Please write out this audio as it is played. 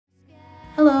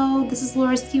Hello, this is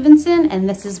Laura Stevenson, and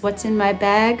this is What's in My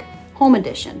Bag, Home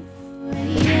Edition.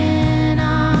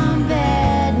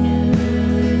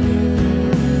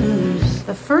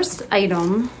 The first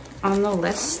item on the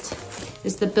list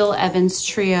is the Bill Evans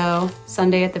Trio,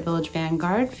 Sunday at the Village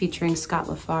Vanguard, featuring Scott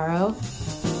LaFaro.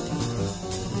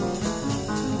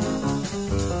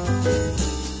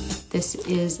 This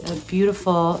is a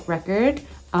beautiful record.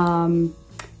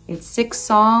 It's 6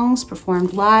 songs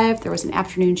performed live. There was an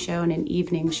afternoon show and an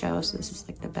evening show, so this is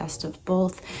like the best of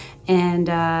both. And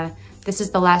this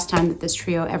is the last time that this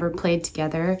trio ever played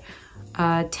together.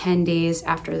 10 days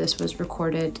after this was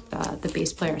recorded, the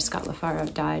bass player Scott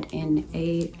LaFaro died in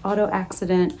an auto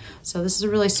accident. So this is a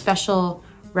really special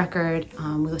record.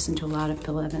 We listen to a lot of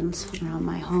Bill Evans around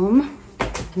my home.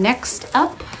 Next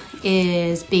up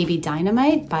is Baby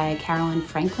Dynamite by Carolyn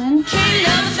Franklin.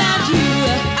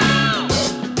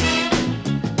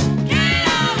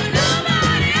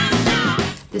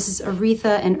 This is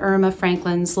Aretha and Irma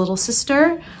Franklin's little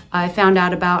sister. I found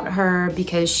out about her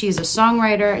because she's a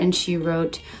songwriter and she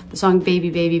wrote the song Baby,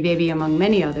 Baby, Baby, among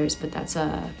many others, but that's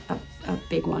a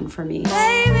big one for me.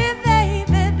 Baby, baby,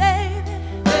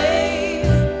 baby, baby,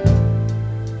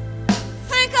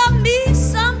 think of me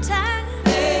sometime,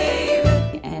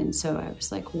 baby. And so I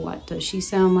was like, what does she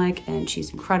sound like? And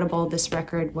she's incredible. This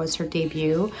record was her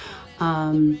debut,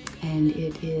 and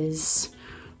it is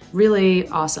really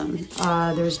awesome.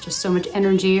 There's just so much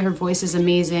energy. Her voice is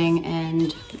amazing,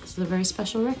 and this is a very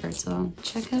special record, so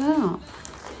check it out.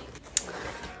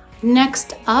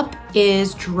 Next up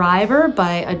is Driver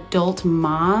by Adult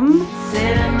Mom.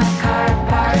 Sit in the car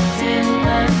parked in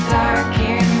the dark,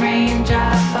 hearing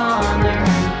raindrop on the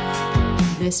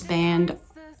roof. This band,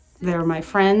 they're my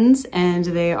friends and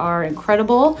they are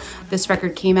incredible. This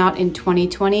record came out in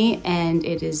 2020 and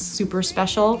it is super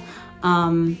special.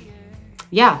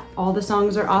 Yeah, all the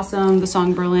songs are awesome. The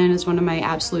song Berlin is one of my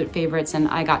absolute favorites, and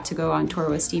I got to go on tour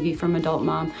with Stevie from Adult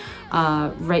Mom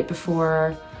right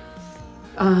before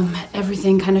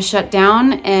everything kind of shut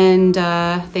down, and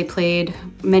they played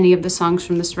many of the songs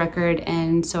from this record,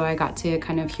 and so I got to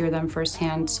kind of hear them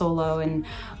firsthand solo, and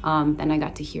then I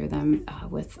got to hear them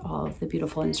with all of the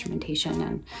beautiful instrumentation,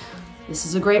 and this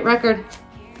is a great record.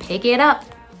 Pick it up.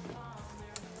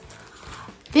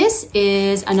 This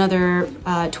is another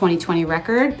 2020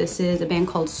 record. This is a band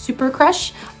called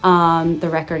Supercrush. The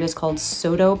record is called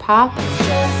SODO Pop.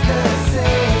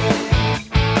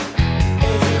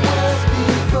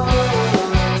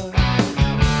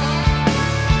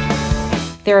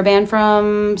 They're a band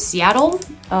from Seattle.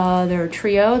 They're a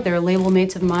trio. They're label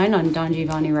mates of mine on Don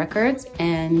Giovanni Records.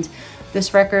 And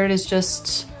this record is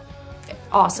just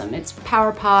awesome. It's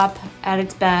power pop at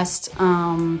its best.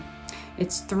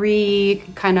 It's 3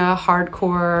 kind of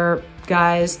hardcore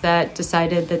guys that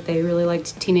decided that they really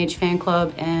liked Teenage Fan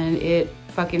Club, and it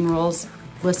fucking rules.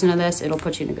 Listen to this, it'll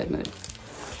put you in a good mood.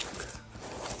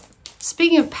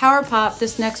 Speaking of power pop,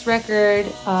 this next record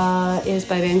is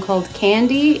by a band called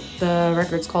Candy. The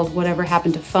record's called Whatever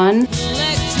Happened to Fun.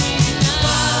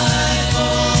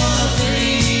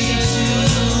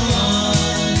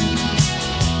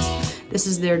 This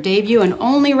is their debut and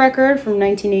only record from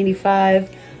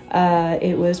 1985.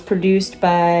 It was produced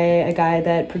by a guy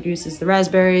that produces the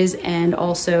Raspberries and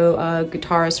also a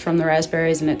guitarist from the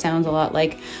Raspberries, and it sounds a lot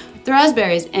like the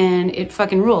Raspberries, and it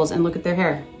fucking rules. And look at their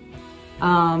hair.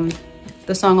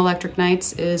 The song Electric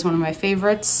Nights is one of my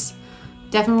favorites.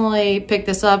 Definitely pick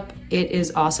this up. It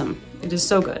is awesome. It is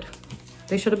so good.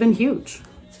 They should have been huge.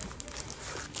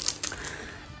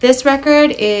 This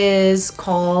record is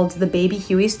called The Baby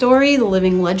Huey Story, The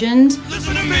Living Legend.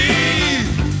 Listen to me.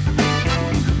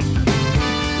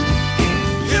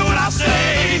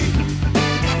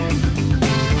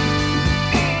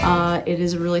 It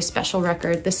is a really special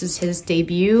record. This is his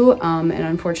debut, and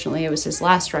unfortunately it was his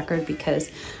last record because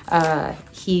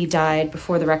he died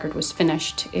before the record was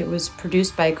finished. It was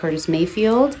produced by Curtis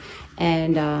Mayfield,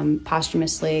 and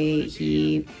posthumously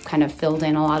he kind of filled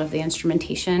in a lot of the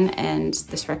instrumentation, and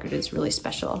this record is really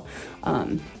special.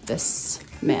 This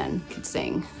man could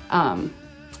sing.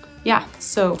 Yeah,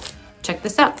 so check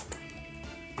this out.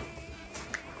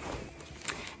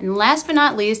 And last but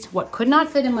not least, what could not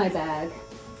fit in my bag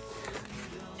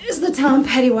is the Tom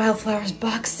Petty Wildflowers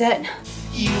box set.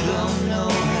 You don't know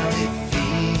how it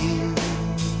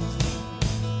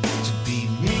feels to be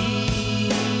me.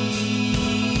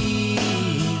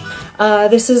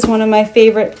 This is one of my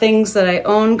favorite things that I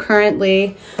own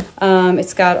currently.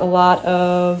 It's got a lot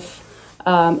of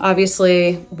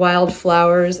obviously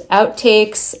Wildflowers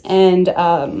outtakes and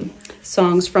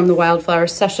songs from the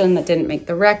Wildflowers session that didn't make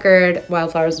the record.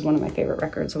 Wildflowers is one of my favorite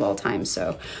records of all time,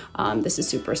 so this is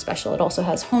super special. It also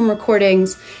has home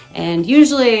recordings, and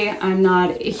usually I'm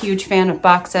not a huge fan of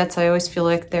box sets. I always feel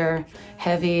like they're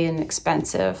heavy and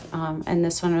expensive, and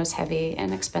this one was heavy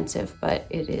and expensive, but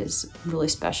it is really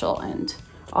special and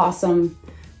awesome.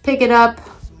 Pick it up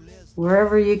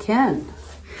wherever you can.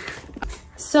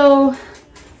 So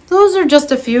those are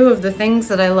just a few of the things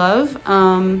that I love.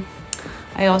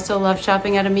 I also love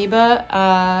shopping at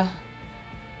Amoeba.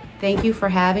 Thank you for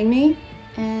having me,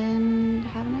 and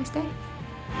have a nice day.